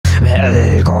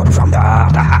God from the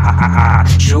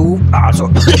you also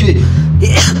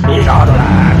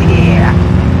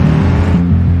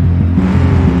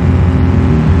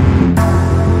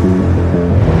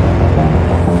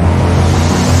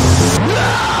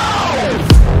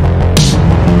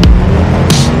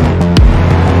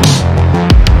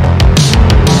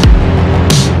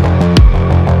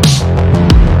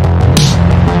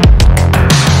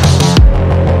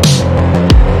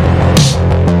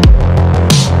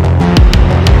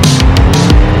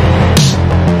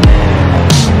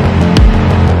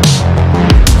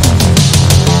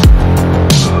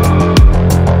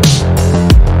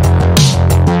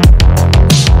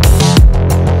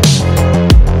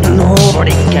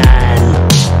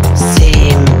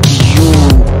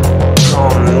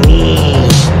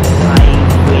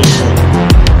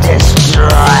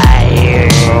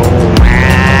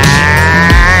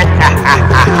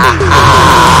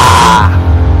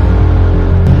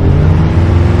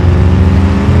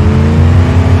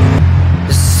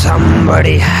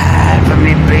Somebody help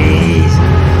me, please.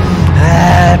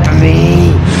 Help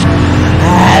me.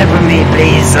 Help me,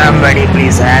 please. Somebody,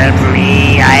 please help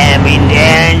me. I am in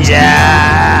danger.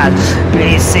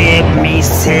 Please save me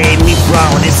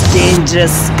from this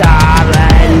dangerous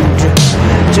current.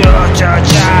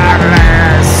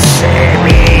 Charles, save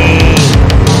me.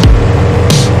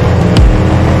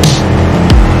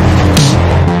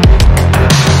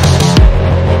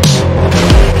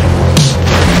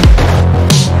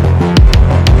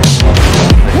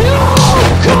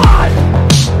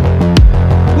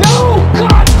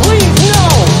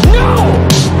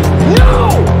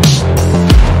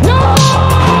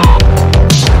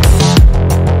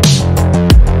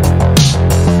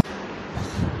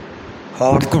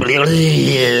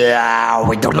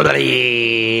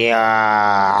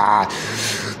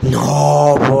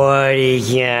 Nobody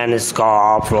can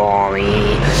escape from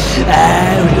me.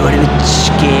 Everybody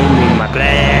came in my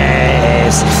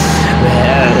place.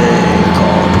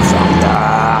 Welcome from the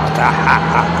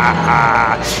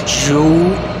you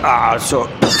also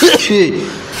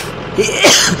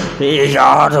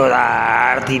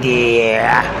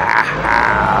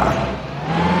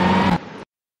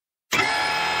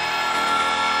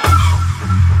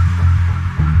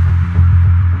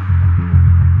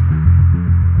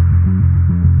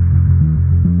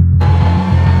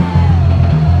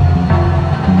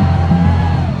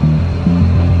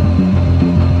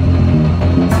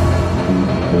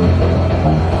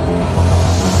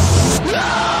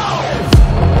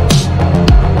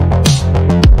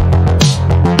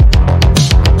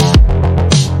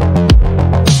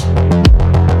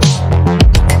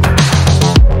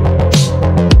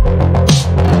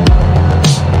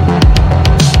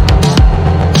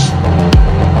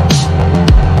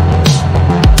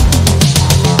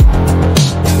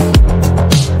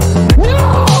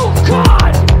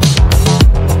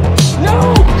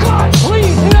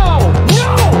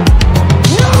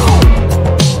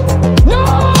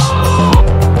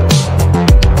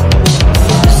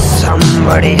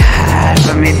Somebody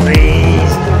help me,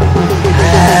 please.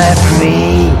 Help me.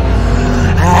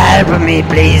 Help me,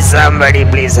 please. Somebody,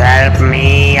 please help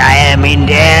me. I am in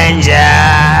danger.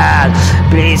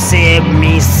 Please save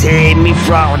me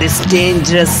from this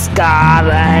dangerous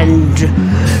current.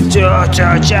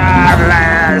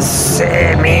 Charles,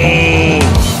 save me.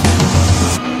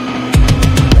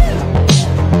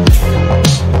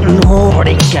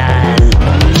 Nobody can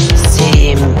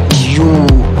save you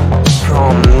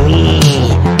from me.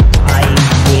 I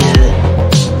will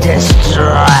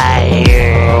destroy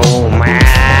you,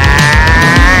 man.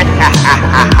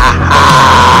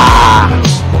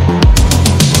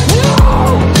 No,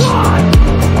 God!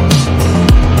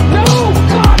 No,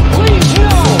 God, please,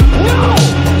 no! No!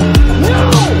 No!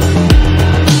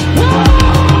 No!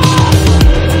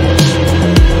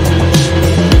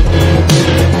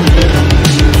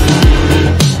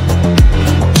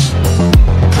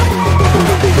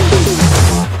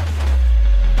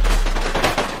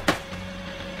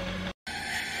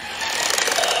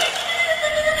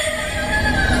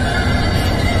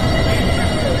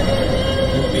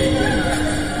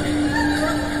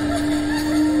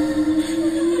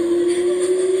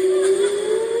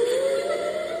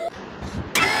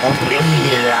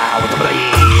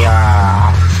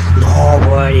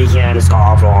 Nobody can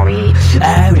escape from me.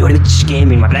 Everybody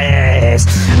came in my place.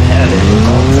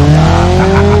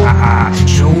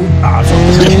 You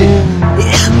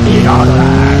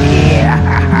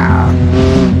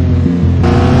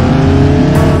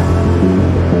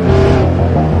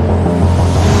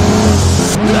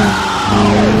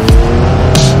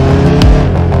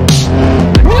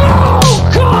No,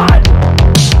 God!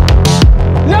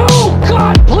 No,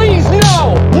 God, please,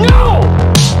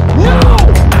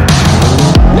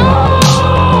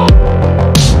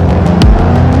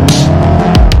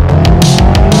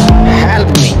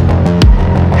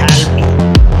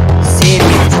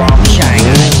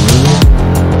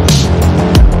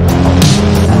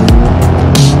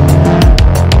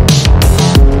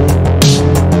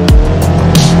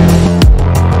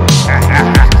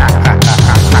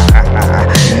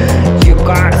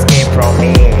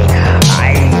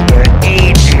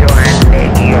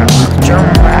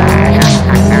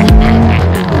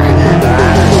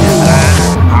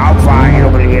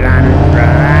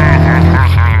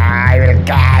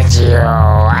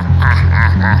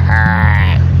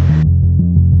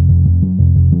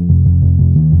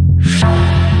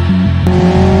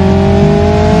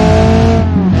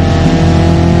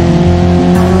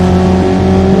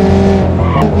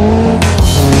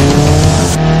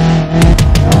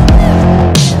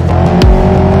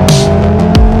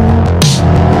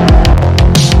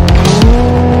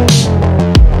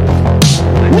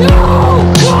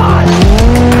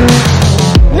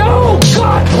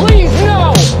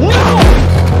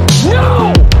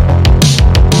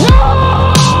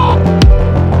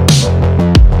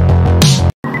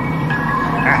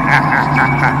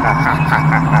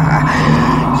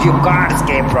 You can't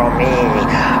escape from me.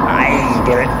 I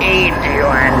will eat you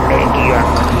and make you a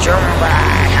kachumba.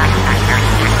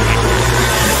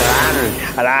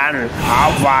 Run. How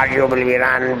far you will be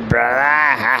run, brother?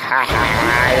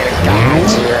 I will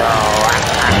catch you.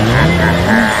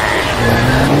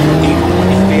 Even when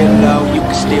you feel low, you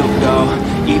can still go.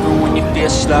 Even when you feel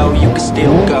slow, you can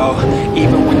still go.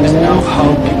 Even when there's no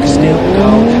hope, you can still go.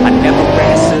 I never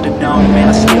answer to no, man,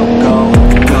 I still go.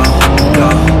 Go, go,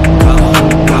 go,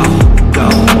 go, go,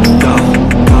 go, go,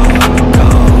 go, go,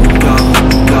 go,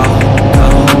 go,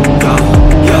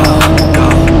 go, go,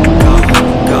 go,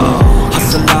 go.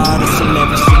 Hustle hard, hustle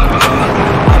every single day.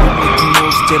 I've been making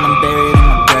moves till I'm buried in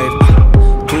my grave.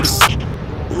 To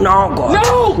the No God,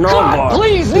 No, God, God,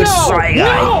 please, it's no, Try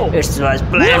Guy. no, It was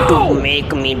planned no. to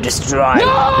make me destroy.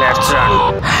 No. Let's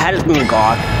run. Help me,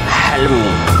 God, help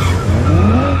me.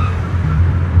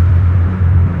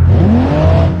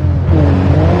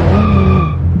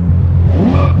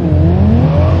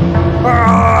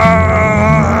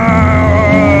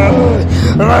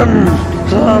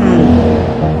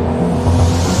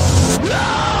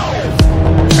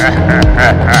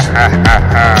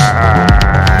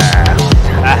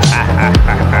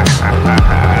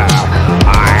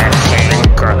 I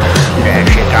think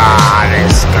the dawn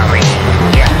is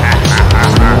coming.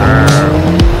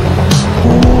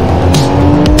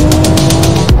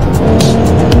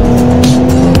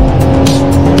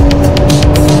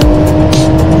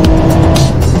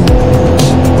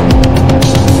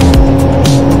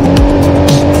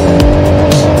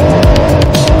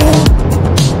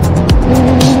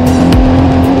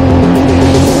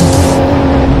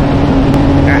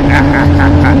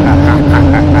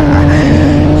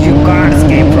 You can't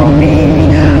escape from me.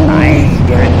 I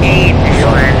will eat you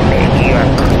and make you a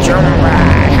kachumba.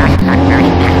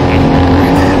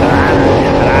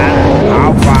 Run.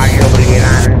 How far you will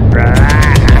run, brother?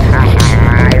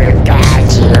 I will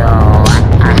catch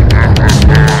you.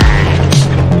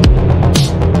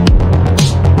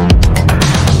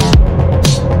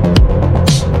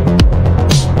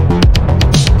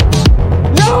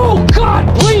 No, God,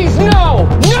 please, no,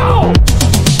 no,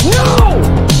 no,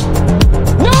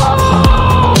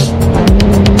 no,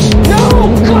 no,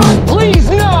 God, please,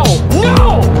 no,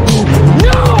 no,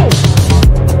 no,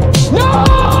 no.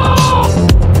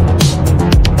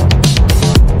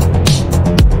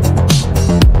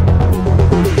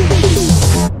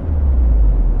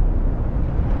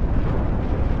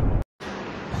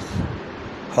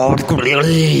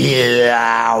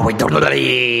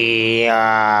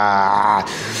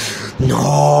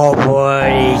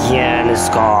 Nobody can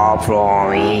escape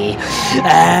from me.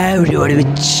 Everybody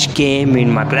which came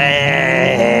in my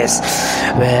place.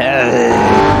 Well.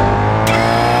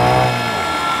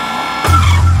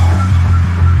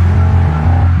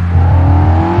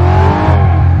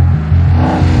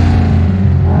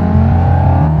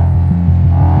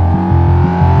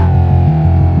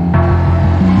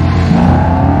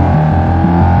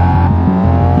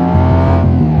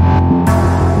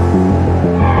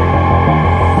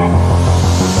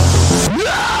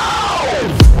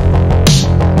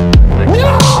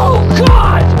 No,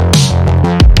 God!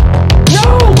 No,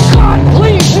 God,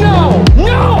 please, no,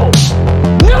 no,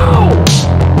 no,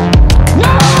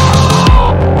 no!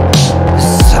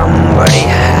 Somebody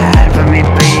help me,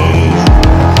 please.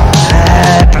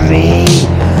 Help me.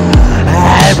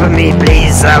 Help me,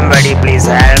 please. Somebody, please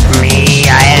help me.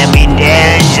 I am in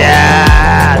danger.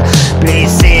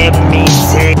 Please save me.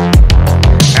 Save.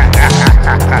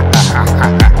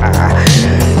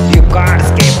 You can't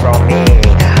escape from me.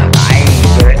 I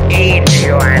will eat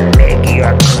you and make you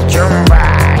a kachumba.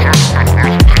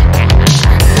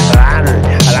 Run.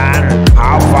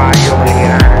 How far you will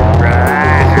run,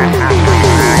 brother?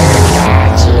 I will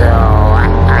catch you.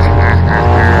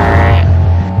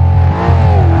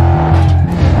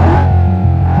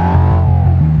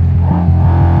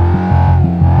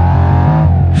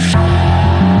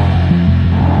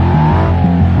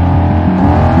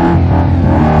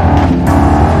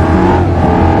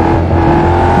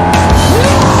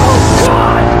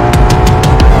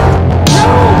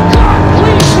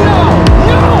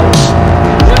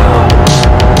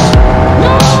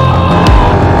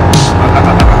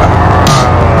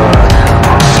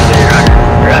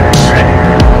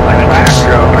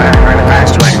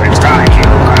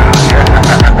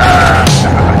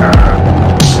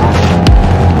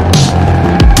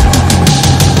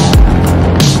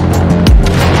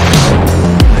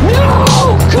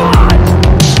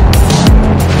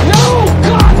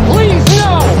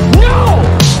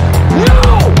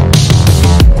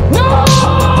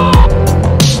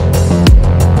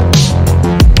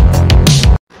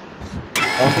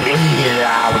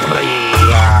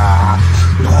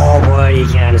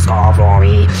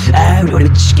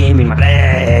 came in my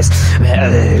place.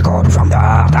 Welcome from the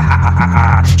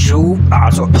you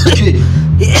also.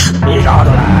 Yeah.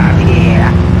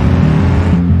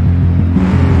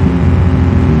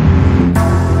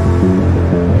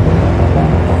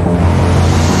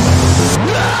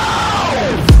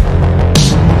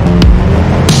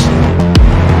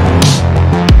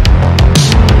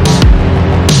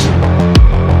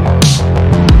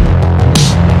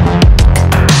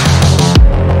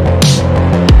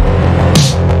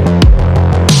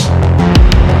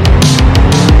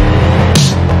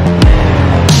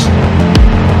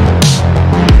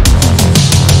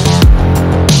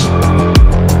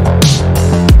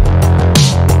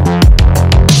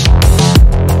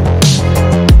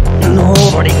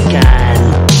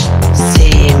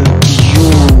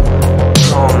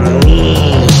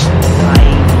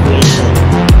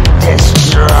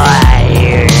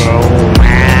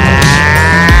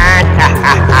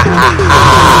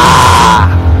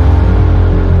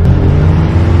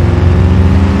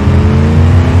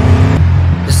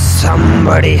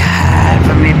 Somebody help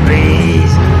me,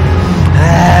 please.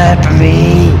 Help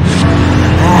me.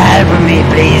 Help me,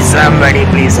 please. Somebody,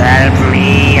 please help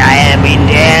me. I am in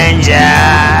danger.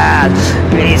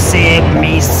 Please save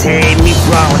me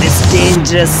from this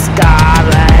dangerous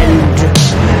current.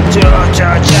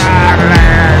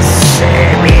 Charles,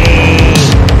 save me.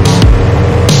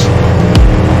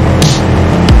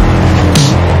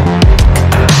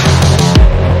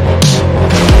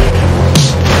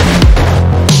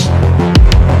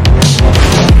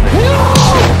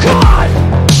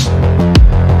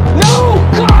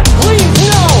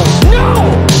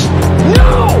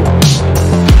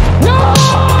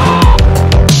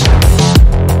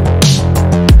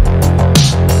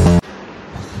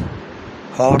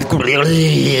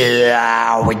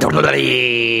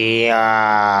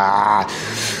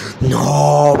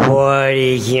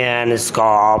 Nobody can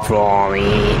escape from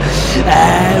me.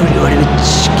 Everybody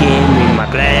which came in my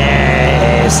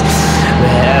place.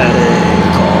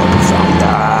 Welcome from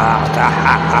the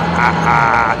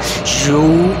you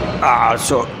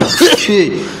also.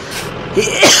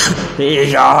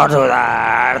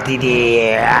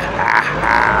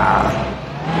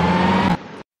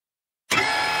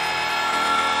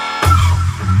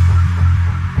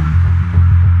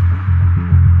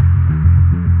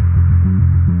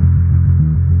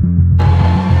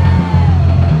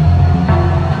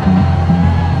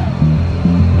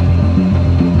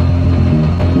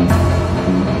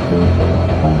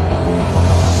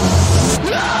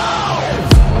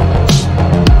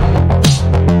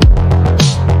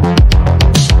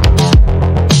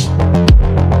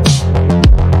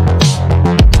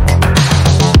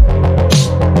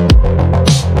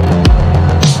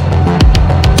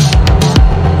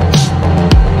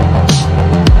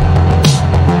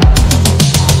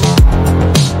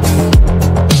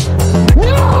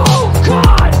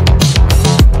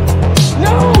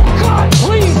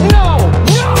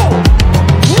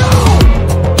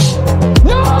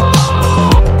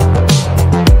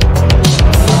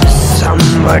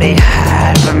 Somebody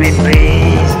help me,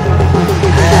 please.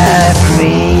 Help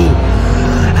me.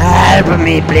 Help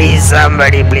me, please.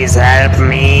 Somebody, please help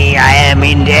me. I am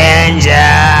in danger.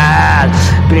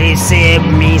 Please save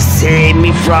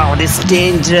me from this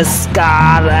dangerous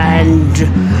current.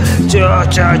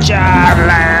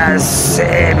 Charles,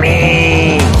 save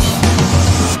me.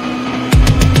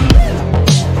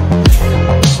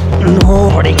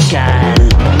 Nobody can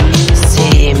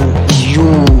save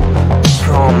you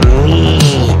from me.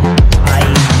 I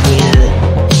will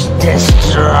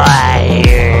destroy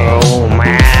you,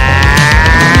 man.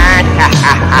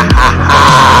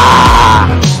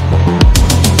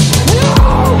 No,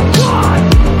 God!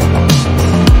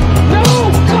 No,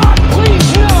 God, please,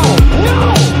 no! No!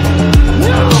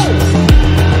 No!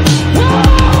 No!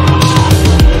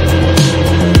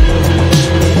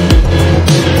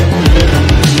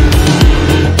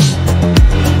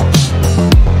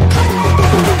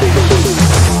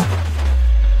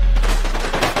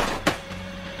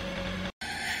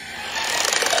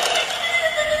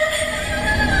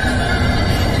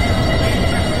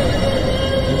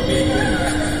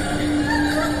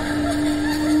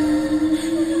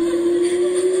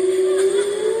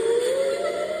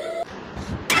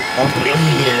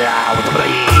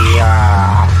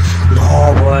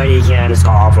 Nobody can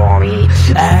escape from me.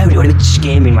 Everybody which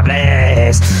came in my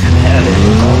place.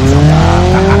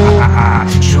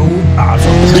 You also.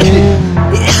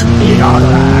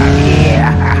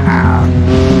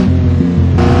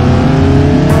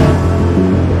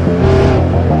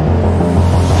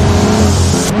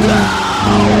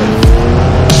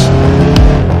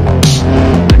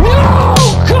 No,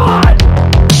 God!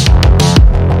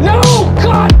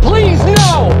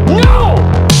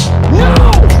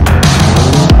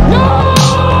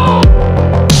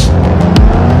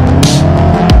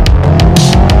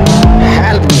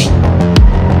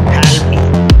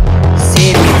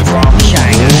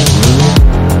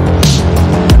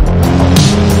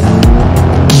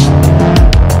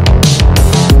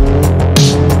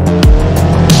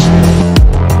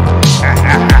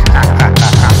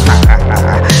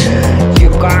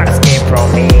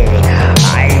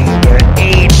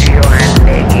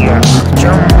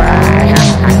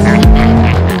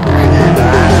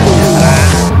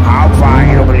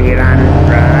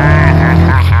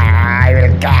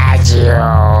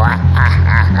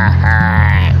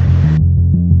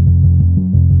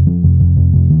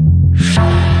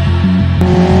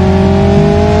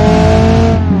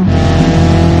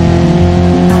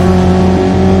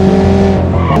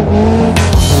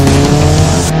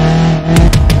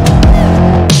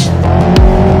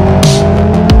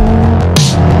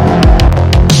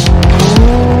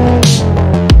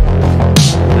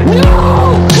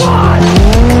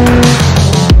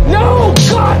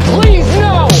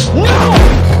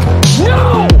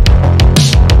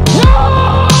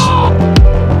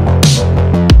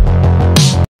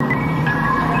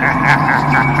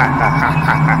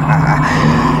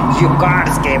 You can't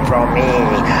escape from me.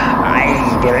 I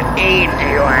will eat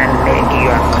you and make you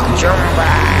a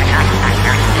cucumber.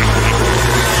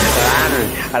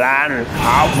 Run.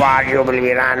 How far you will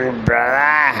be run, brother?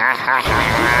 I'll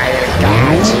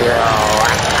catch you.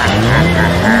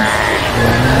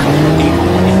 Even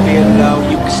when you feel low,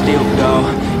 you can still go.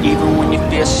 Even when you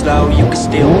feel slow, you can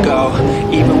still go.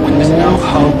 Even when there's no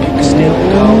hope, you can still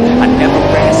go. I never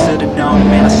answer to no,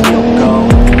 man, I still go.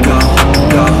 Go,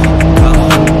 go, go,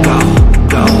 go,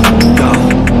 go, go,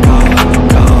 go,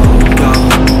 go, go,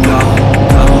 go,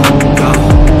 go,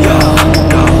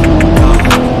 go, go,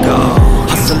 go.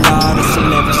 Hustle hard,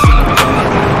 hustle every single day.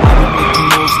 I've been making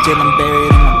moves till I'm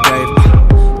buried in my grave.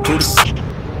 To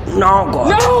the No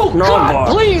God, No, God,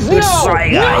 please, it's no, Try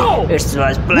Guy. no, It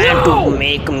was planned no. to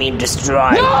make me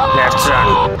destroy. No. Let's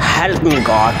run. Help me,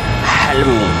 God, help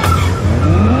me.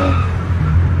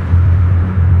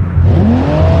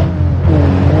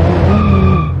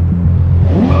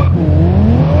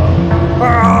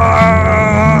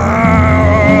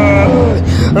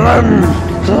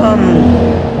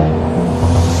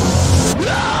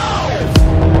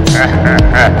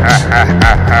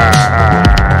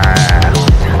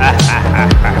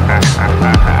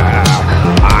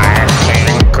 I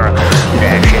think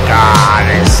the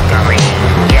shaitan is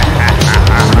coming.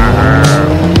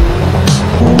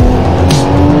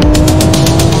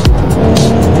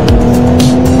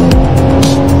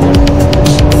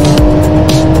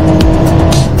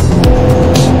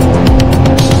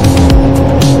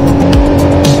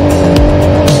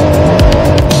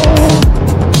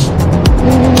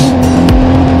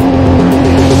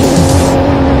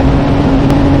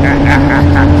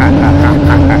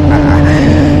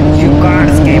 You can't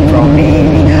escape from me.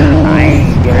 I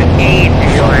will eat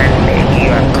you and make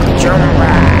you a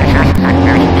cucumber.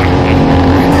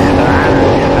 Run.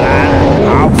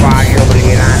 How far you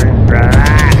will run, brother?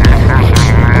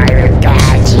 I will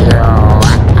catch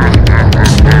you.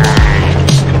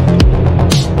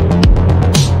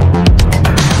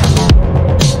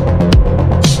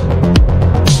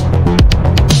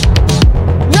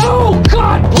 No,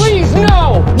 God, please,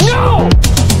 no, no,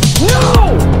 no,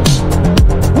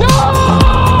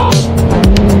 no,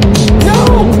 no,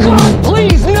 God,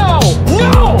 please, no,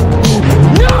 no,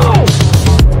 no,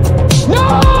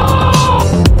 no.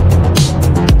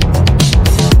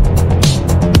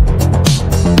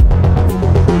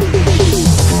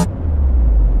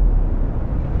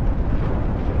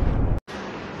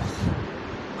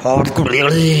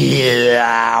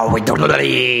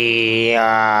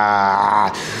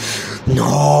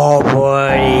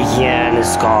 Nobody can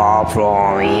escape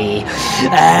from me.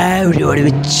 Everybody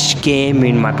which came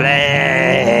in my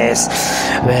place.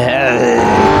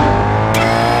 Well,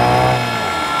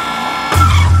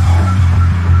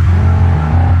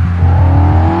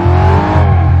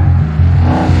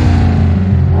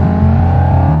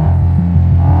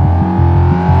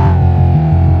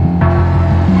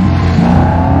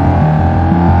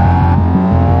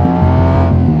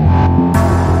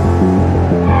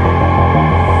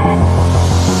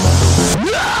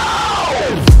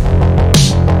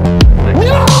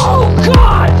 no,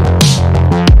 God,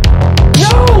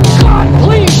 no, God,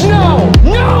 please,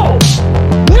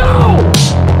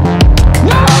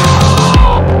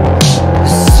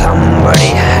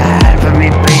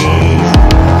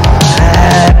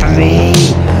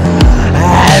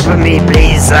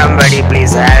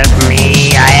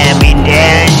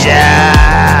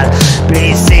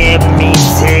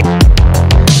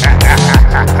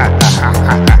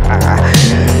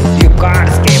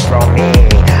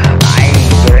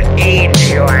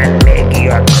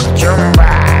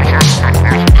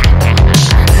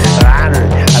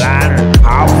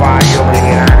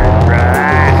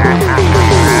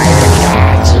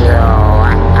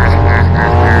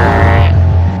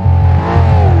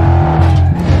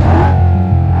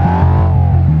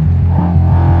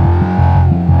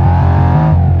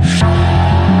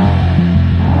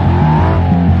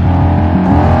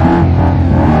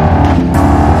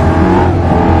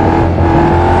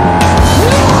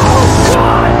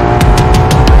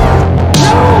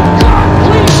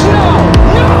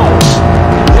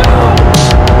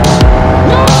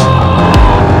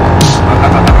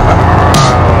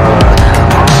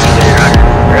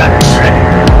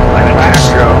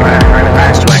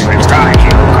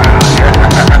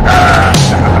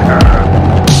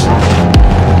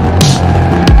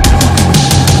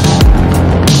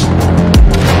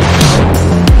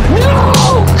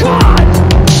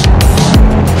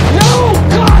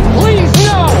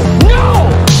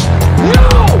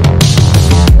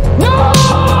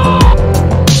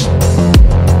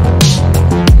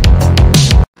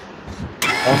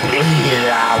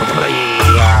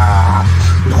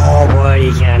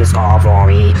 Nobody can score for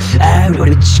me.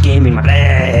 Everybody just came in my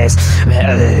place.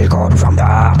 Welcome from the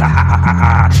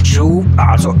you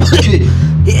also.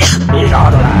 Yeah.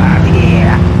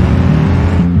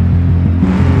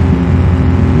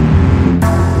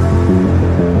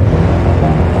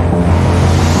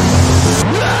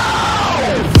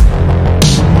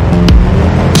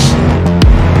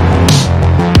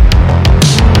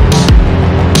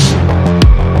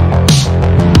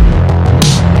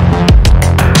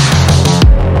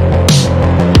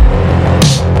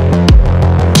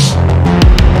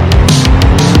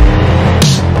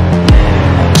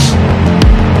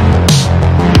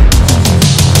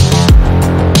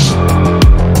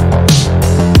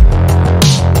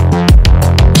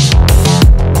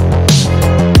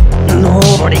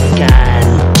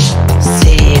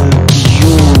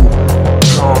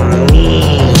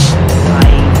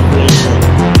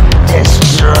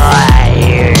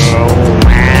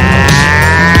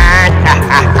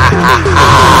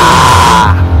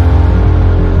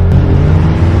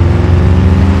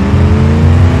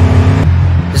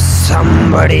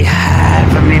 Somebody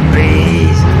help me,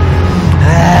 please.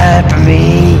 Help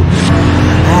me.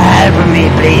 Help me,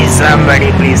 please.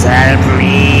 Somebody, please help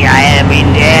me. I am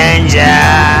in danger.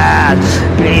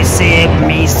 Please save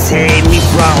me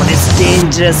from this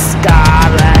dangerous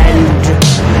current.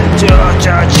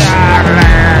 Charles,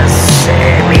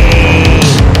 save me.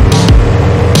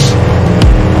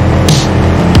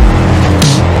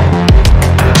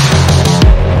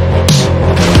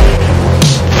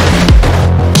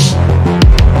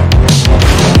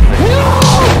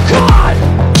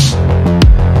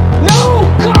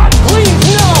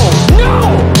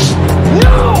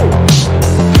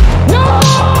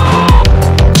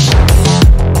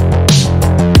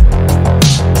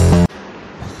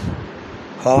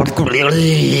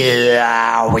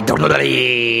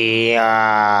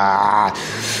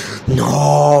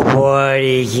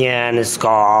 Nobody can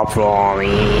escape from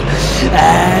me.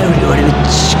 Everybody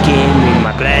just came in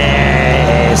my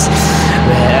place.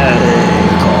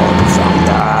 Welcome from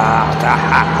the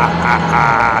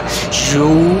you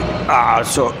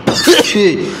also.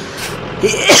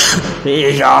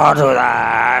 You're the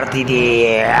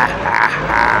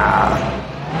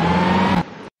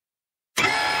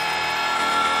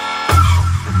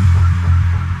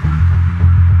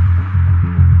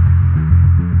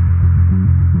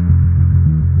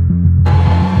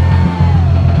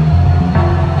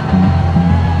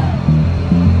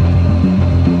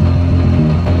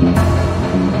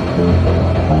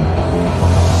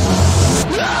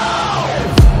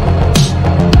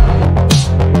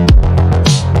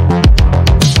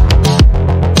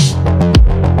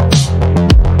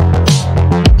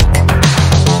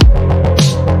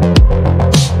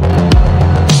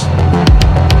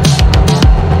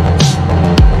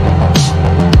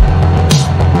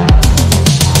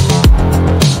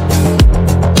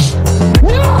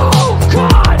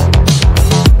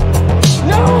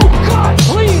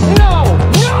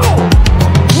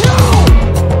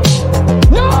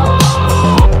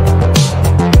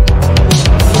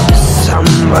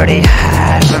Somebody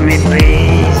help me,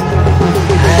 please.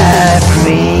 Help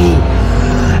me.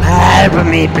 Help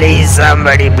me, please.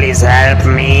 Somebody, please help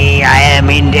me. I am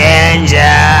in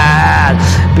danger.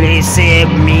 Please save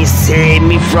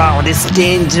me from this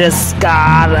dangerous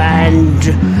current.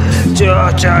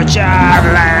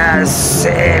 Charles,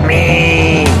 save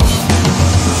me.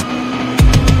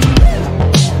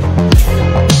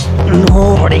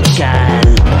 Nobody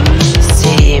can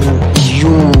save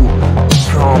you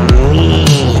from me.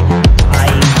 I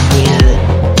will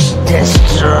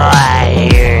destroy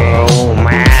you,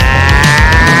 man.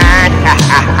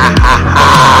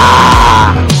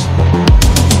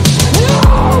 No,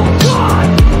 God!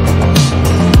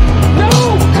 No,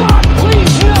 God,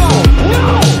 please, no! No!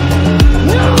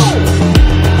 No!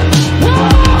 No!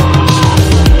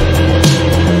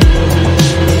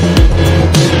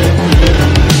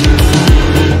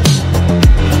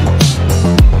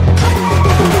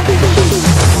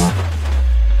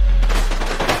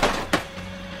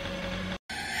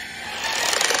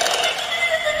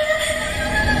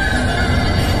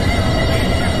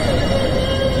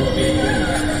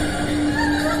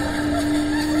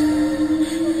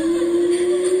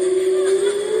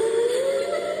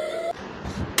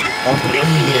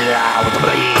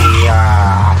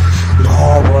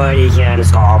 Nobody can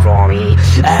escape from me.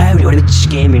 Everybody just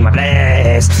came in my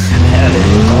place.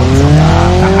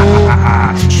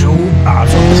 You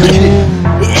also.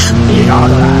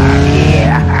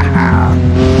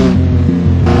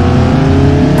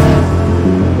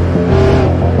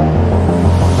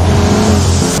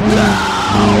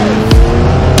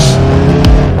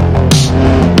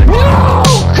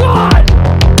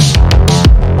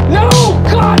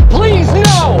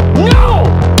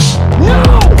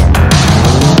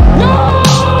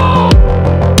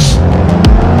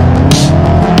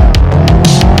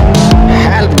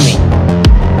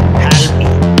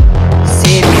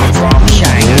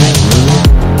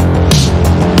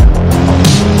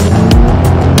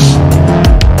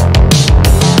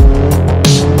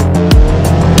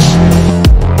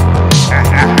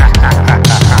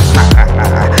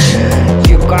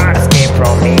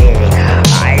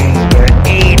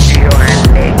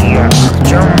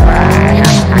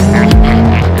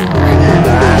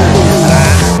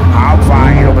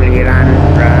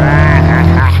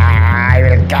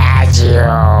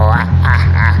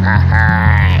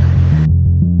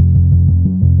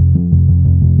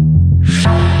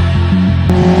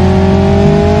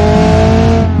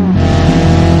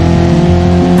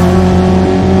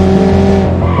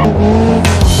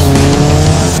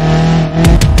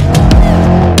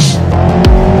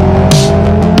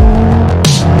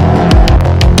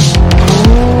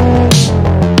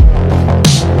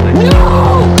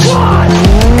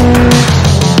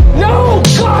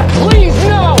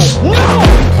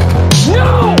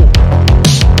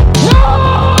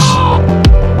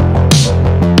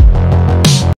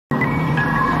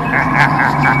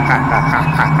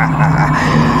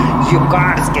 You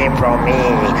can't escape from me.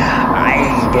 I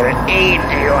will eat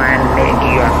you and make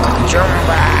you a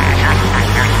cucumber.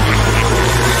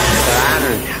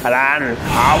 Run.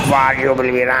 How far you will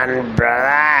be run, brother?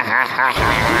 I'll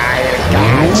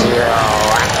catch you.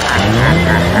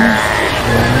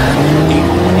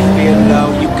 Even when you feel low,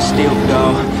 you can still go.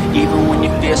 Even when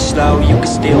you feel slow, you can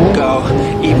still go.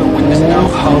 Even when there's no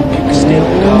hope, you can still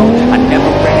go. I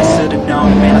never answer to no,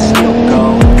 man, I still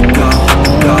go. Go,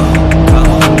 go, go,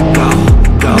 go,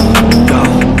 go, go,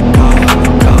 go,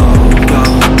 go, go,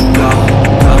 go,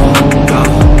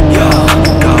 go,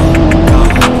 go, go,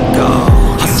 go.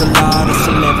 Hustle hard,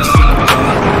 hustle every single day.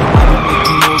 I've been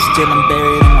making moves till I'm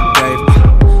buried in my grave.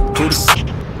 To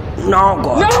the No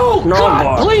God, No,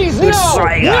 God, please, it's no,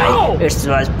 Shy Guy. no, It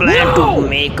was planned no. to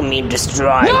make me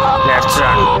destroy. No. Let's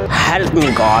run. Help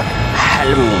me, God,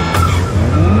 help me.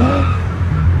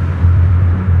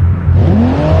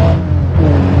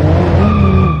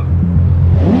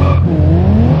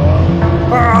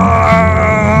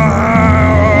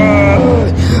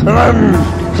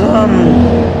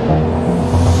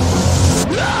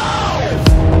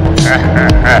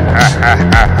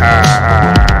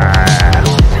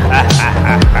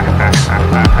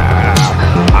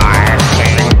 I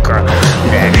think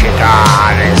the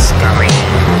guitar is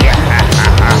coming.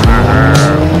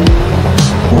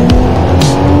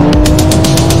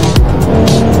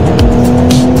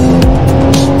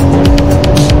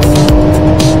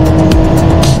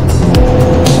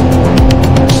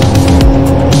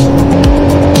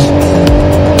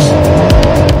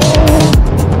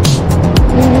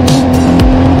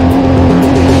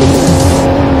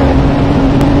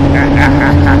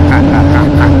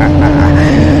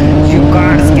 You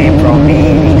can't escape from me.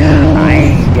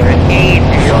 I will eat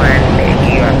you and make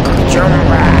you a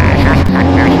cucumber.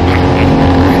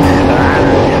 Run.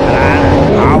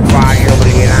 How far you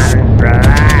will run,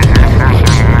 brother?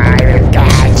 I will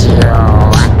catch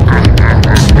you.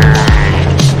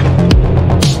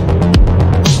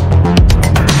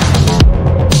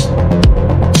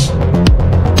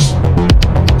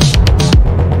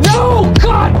 No,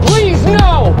 God, please,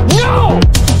 no, no,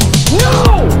 no,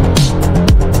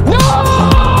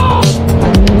 no,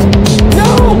 no,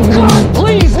 God,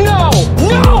 please, no,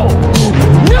 no,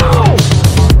 no,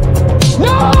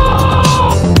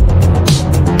 no.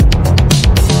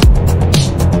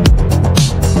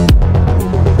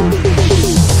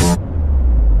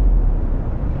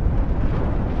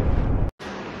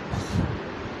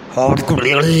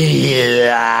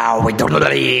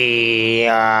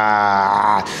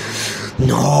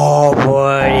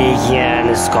 Nobody can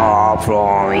escape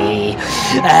from me.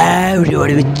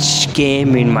 Everybody which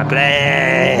came in my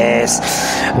place.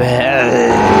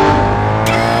 Well.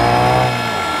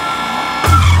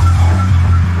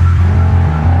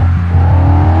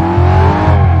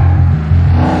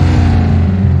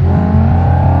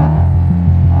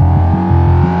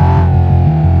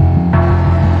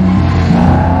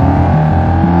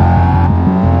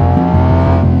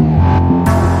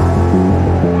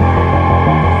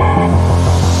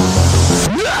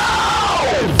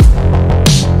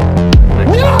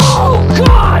 No,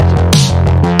 God!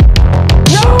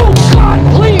 No,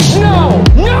 God, please, no!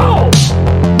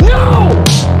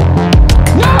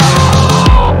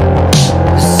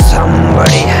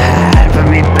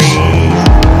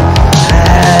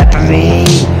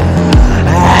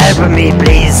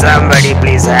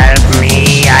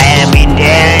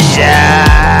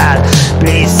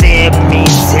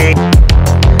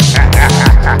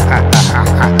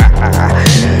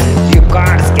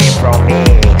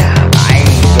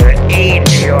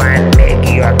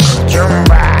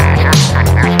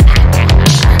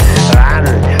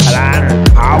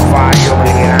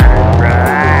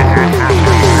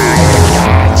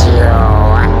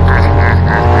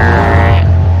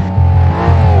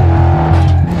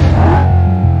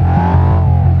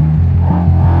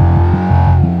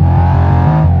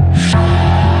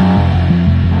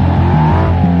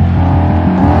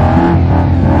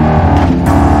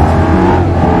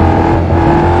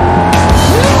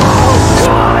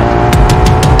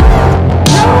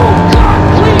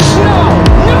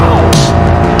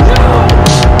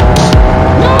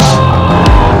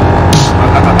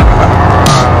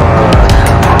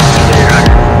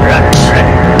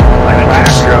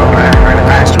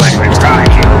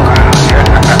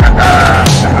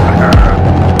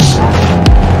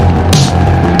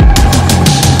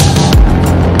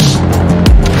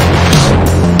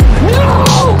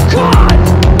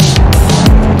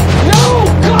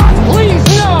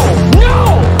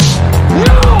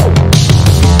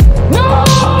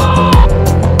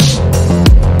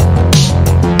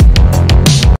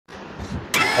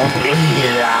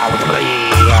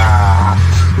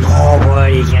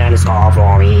 Nobody can escape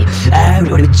from me.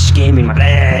 Everybody came in my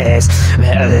place.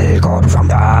 Welcome from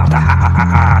the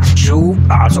you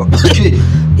also.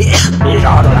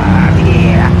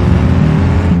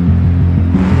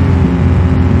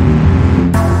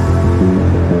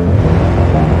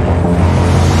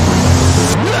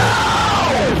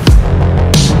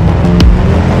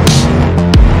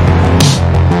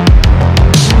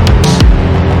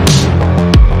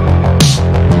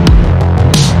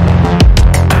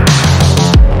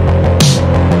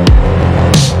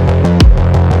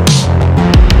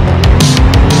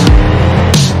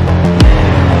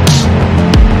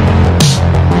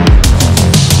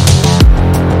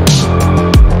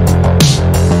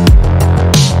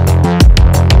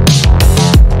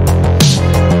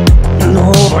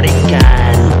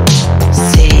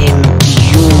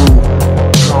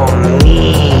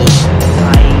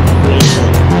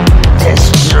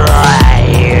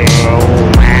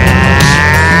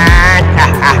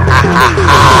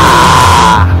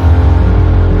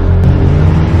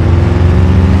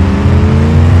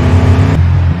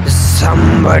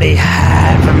 Somebody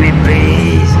help me,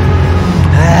 please.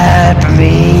 Help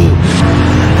me.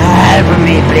 Help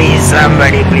me, please.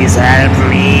 Somebody, please help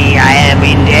me. I am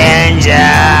in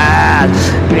danger.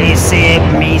 Please save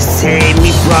me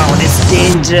from this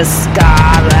dangerous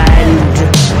current.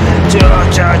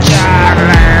 Charles,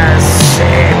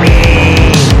 save me.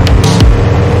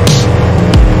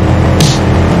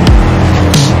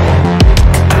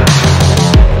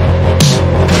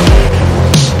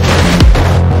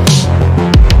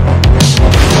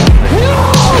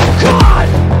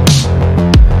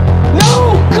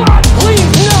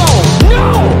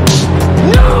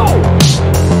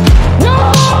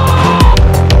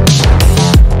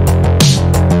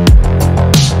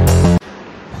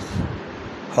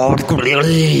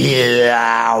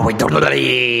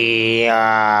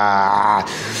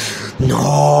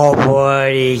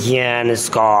 Nobody can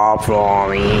escape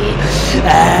from me.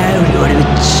 Everybody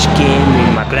came in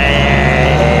my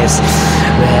place.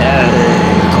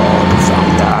 Welcome from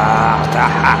the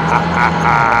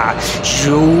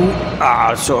you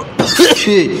also.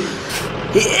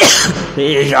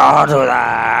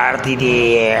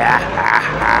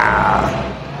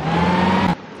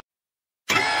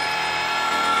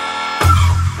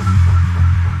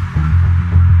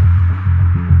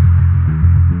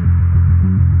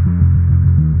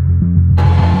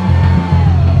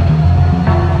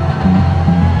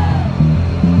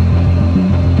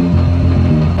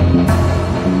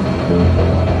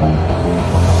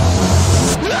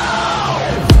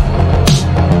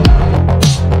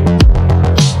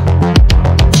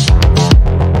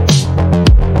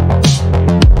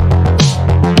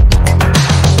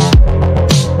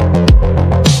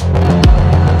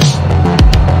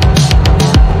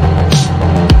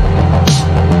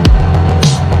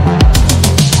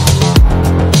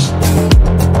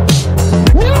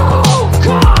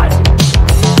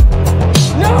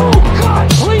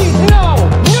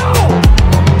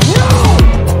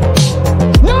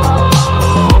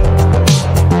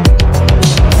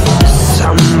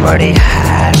 Somebody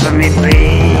help me,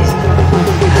 please.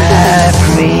 Help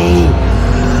me.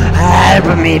 Help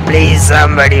me, please.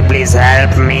 Somebody, please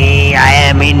help me. I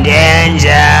am in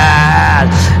danger.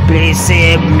 Please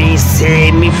save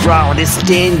me from this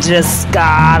dangerous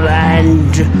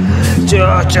current.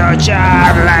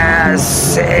 Charles,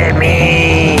 save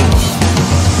me.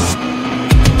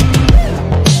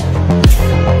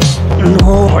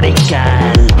 Nobody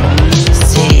can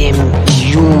save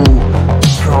you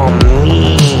from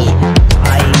me.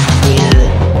 I will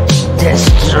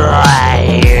destroy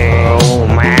you,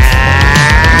 man.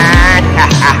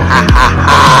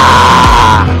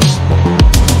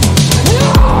 No,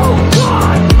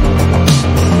 God!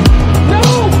 No,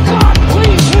 God,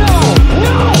 please, no!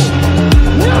 No!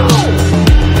 No!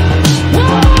 No!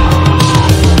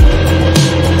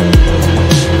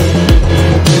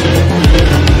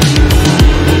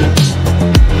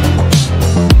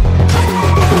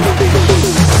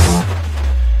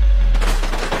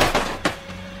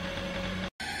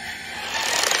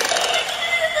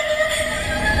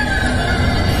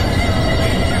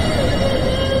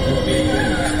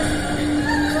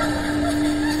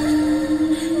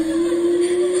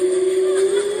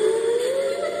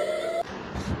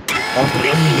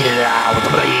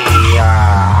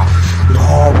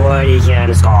 Nobody can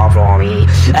escape from me.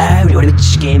 Everybody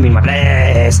came in my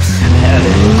place.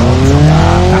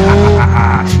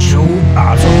 You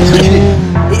also.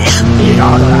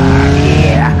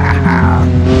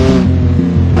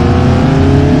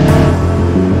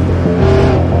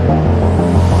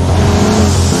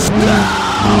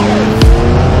 Yeah.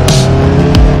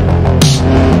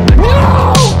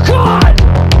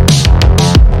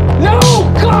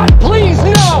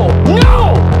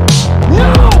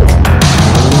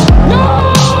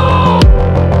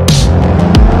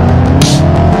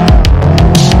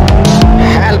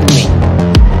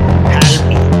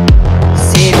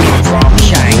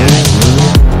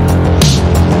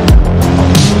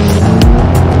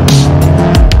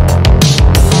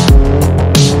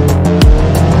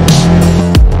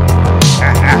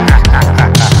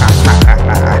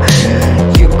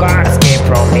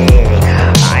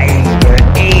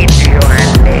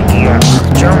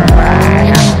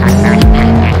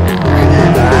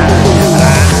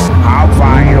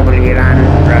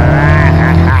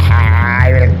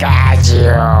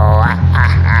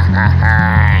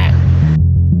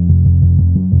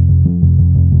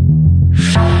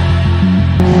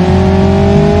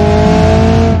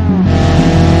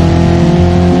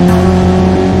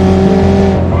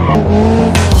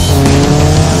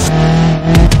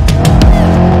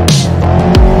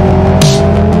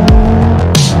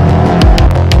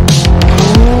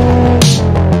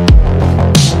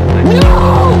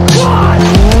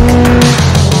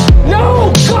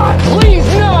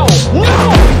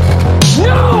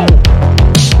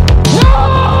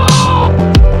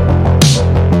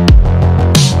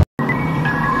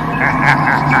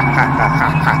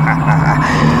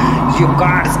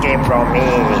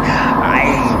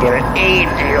 eat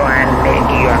you and make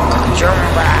you a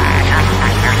cucumber.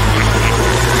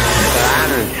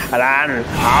 Run,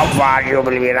 how far you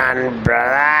will be run,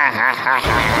 brother? I'll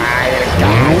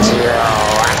catch you.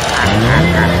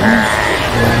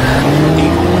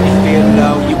 Even when you feel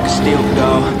low, you can still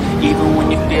go. Even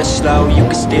when you feel slow, you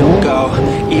can still go.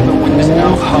 Even when there's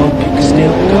no hope, you can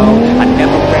still go. I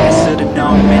never answer to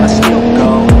no, man, I still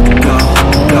go. Go,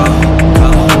 go, go,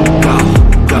 go,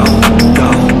 go,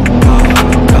 go, go,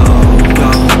 go,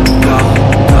 go, go,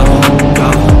 go, go,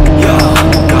 yo,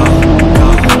 go, go,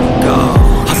 go.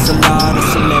 Hustle hard,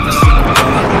 hustle every single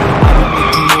day. I've been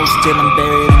making moves till I'm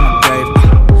buried in my grave.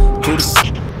 To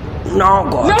the No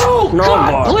God, No,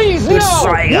 God, please, It's no,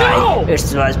 Try Guy. no, It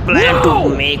was planned no.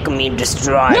 to make me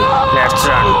destroy. No. Let's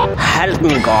run. Help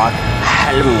me, God.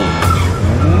 Help me.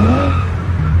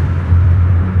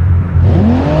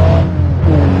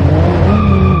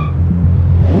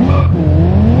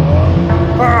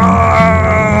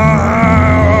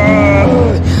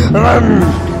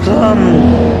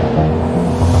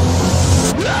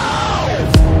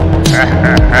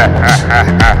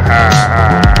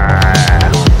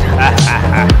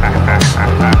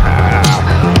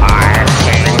 I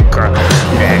think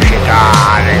the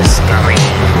guitar is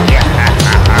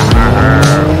coming.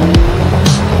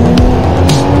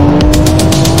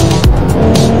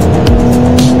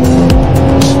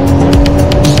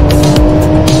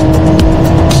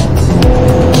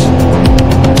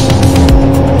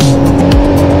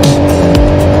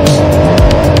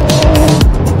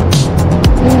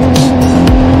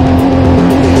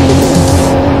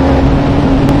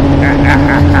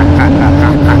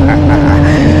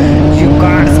 You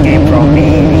can't escape from me.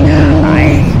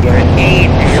 I will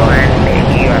eat you and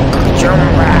make you a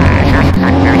cucumber.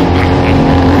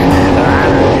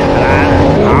 Run,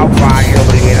 how far you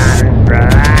will run,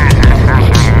 brother?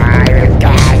 I will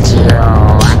catch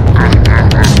you.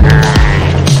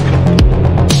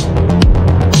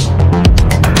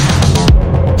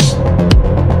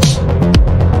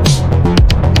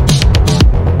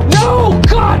 No,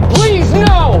 God, please,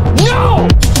 no, no,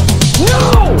 no,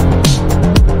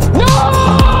 no,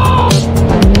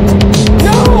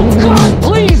 no, God,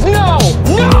 please, no,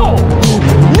 no,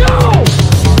 no,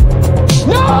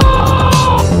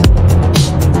 no.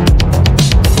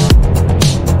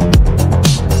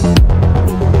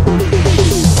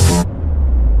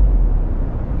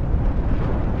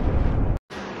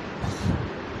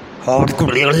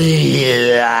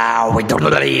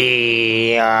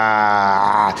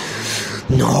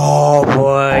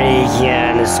 Nobody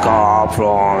can escape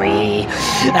from me.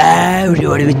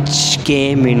 Everybody which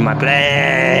came in my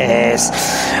place.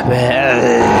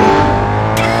 Well.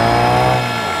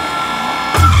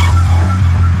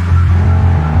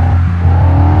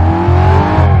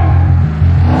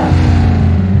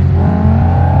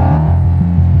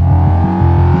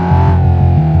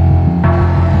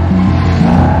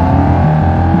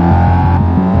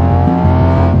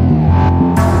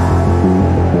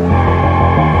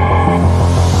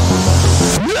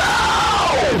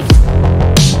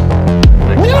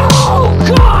 No,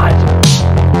 God!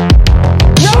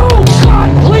 No,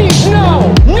 God, please, no!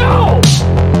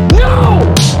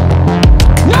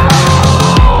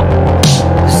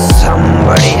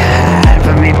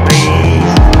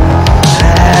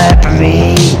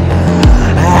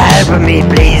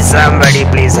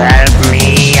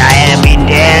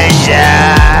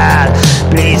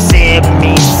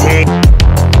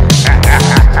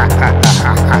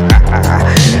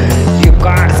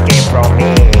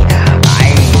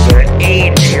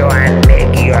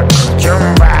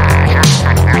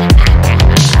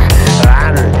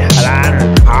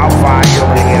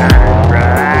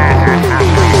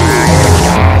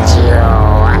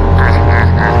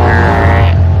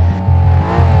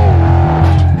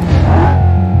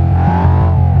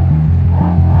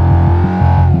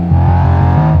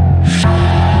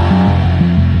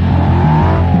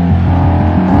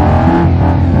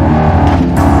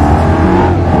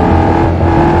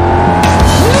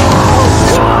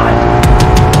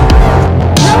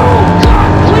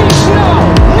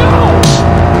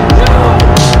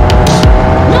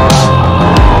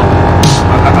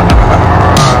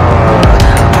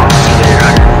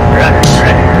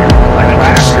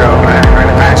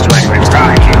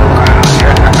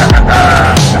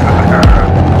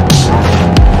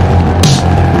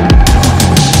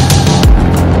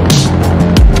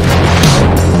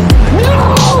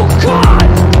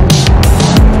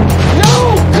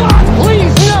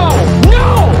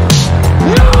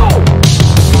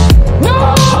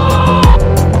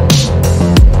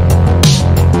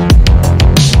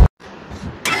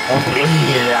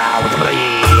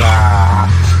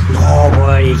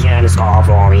 Nobody can score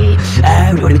for me.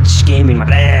 Everybody just gave me my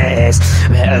place.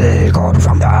 Well, go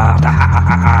from the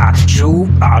you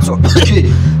also.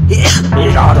 Yeah.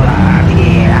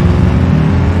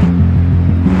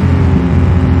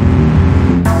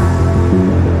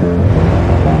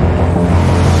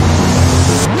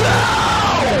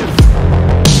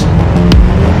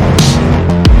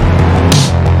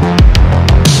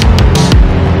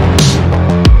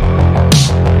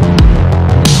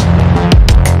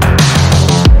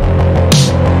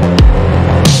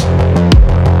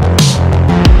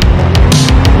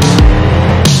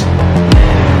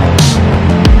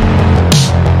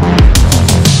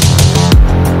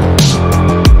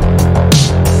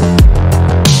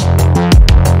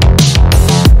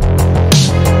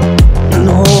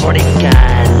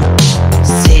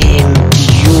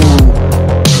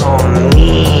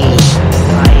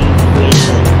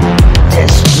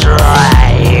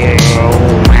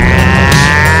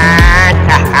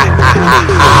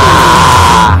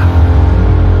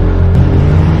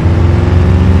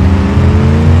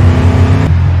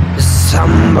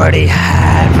 Somebody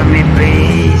help me,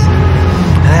 please.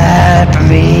 Help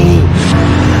me.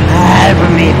 Help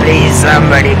me, please.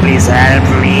 Somebody, please help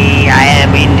me. I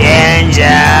am in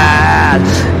danger.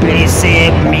 Please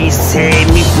save me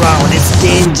from this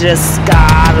dangerous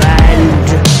current.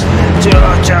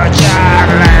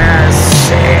 Charles,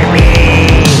 save me.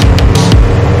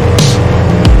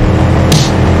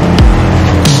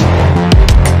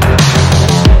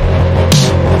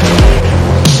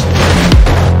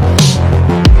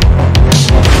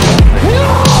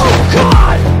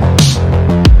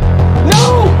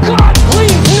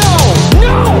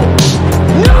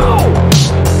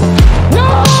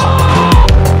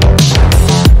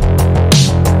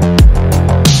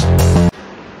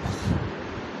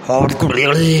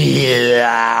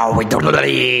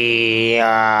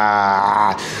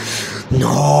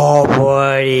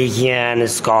 Nobody can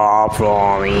escape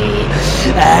from me.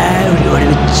 Everybody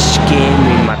just gave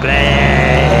me my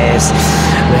place.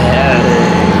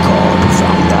 Welcome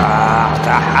from the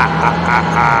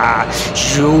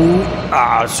you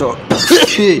also.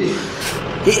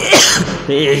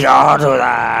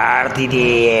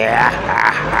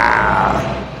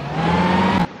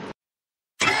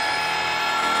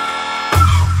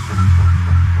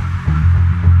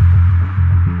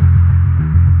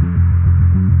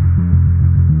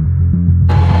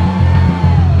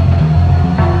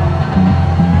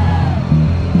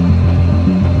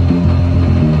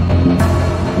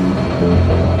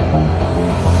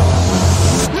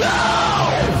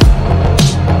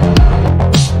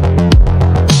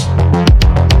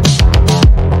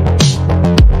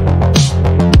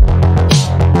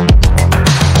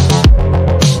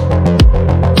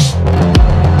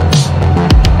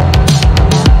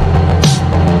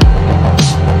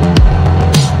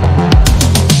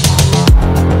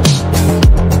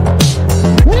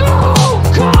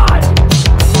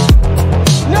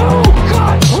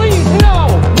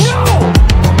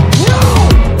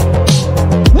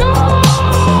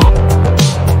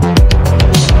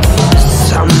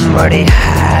 Somebody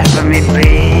help me,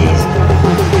 please.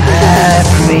 Help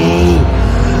me.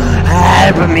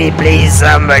 Help me, please.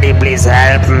 Somebody, please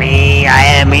help me. I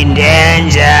am in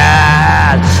danger.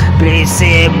 Please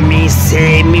save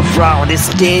me from this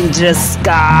dangerous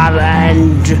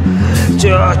current.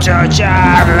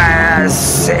 Charles,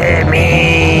 save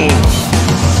me.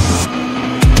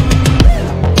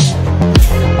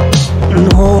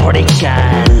 Nobody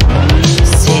can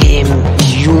save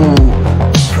you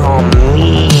from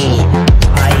me.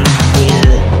 I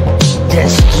will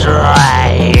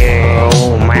destroy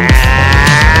you, man.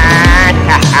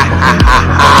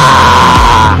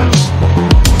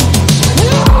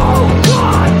 No,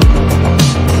 God!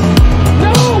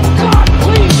 No, God,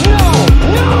 please, no!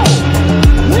 No!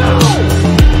 No!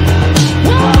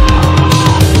 No!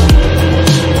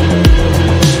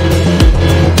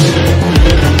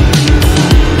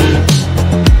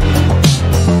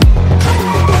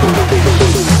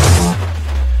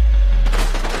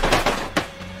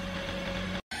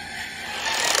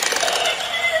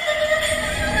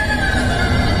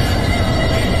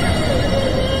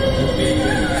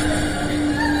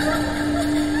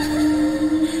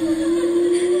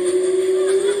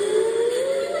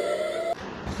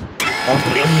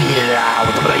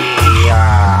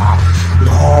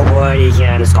 Nobody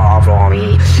can score for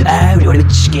me. Everybody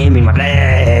just gave me my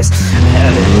place.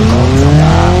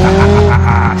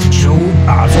 You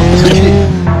also.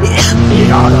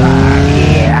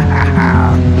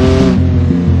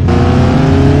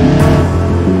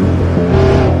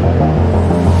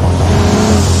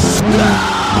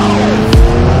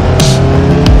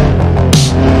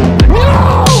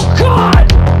 No!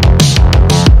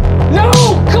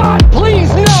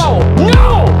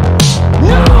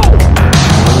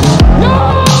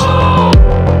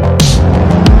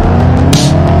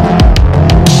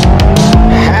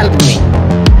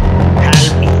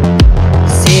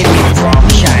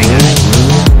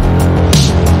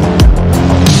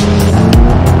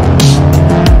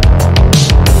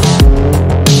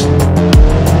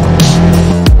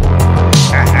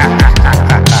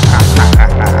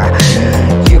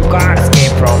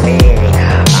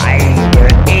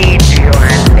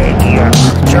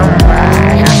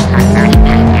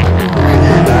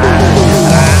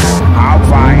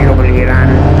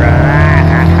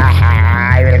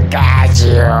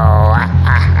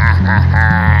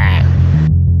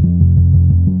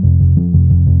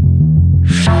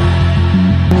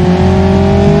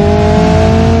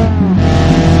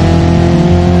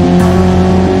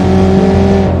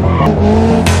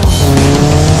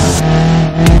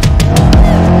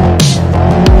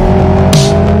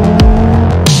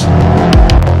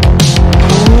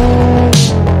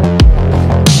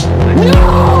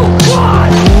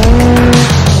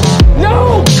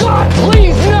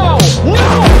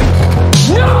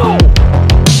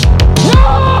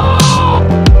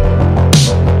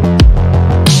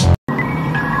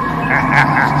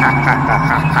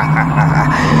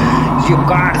 You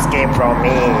can't escape from me.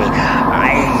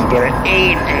 I will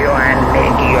eat you and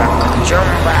make you a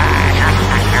cucumber.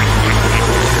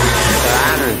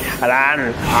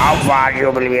 Run. How far you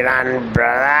will be run,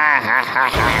 brother?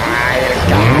 I'll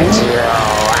catch you.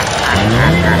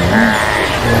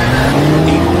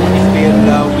 Even when you feel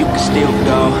low, you can still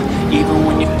go. Even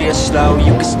when you feel slow,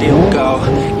 you can still go.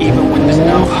 Even when there's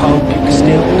no hope, you can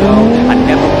still go. I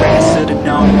never answer to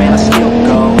no, man, I still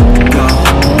go. Go,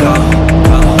 go,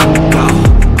 go, go,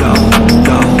 go,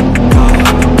 go, go,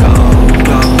 go,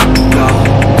 go, go,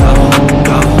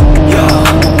 go, go,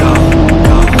 go,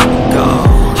 go, go.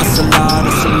 Hustle hard,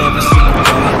 hustle every single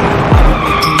day. I've been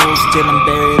making moves till I'm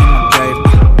buried in my grave.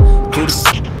 Do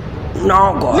the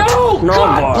No God, No,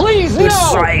 God, please, no,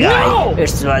 It's Try Guy. no,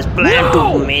 It was planned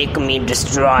no. to make me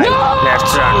destroy. No.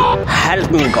 Let's run.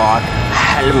 Help me, God.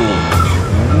 Help me.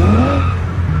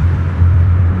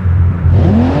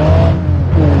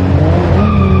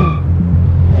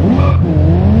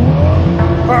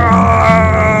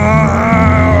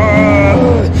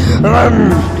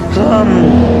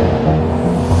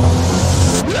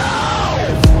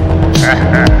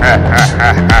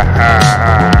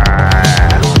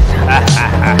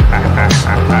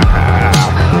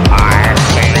 I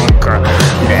think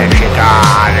the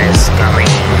shaitan is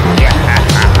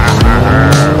coming.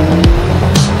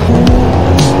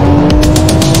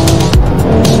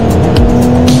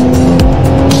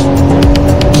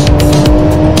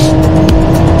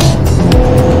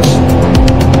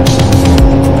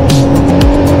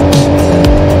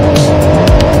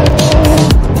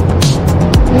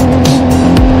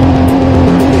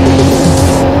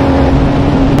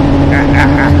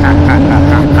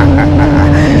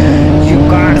 You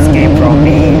can't escape from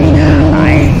me.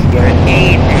 I will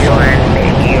eat you and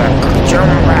make you a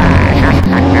cucumber.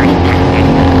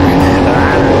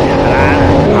 Run.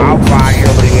 How far you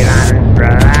will run,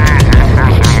 brother?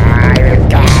 I will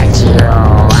catch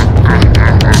you.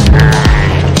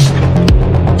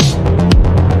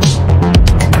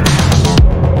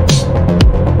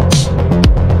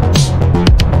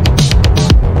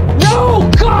 No,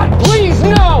 God, please,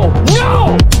 no,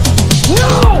 no,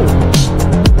 no,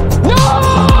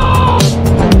 no,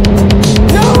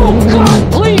 no,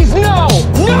 God, please, no,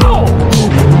 no,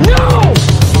 no,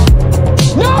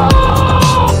 no.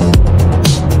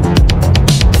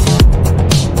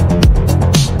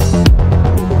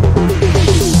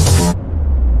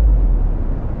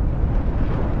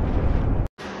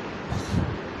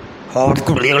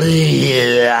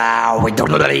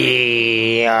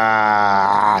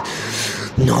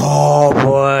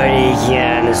 Nobody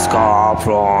can escape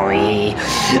from me.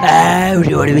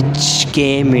 Everybody which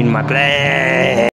came in my place.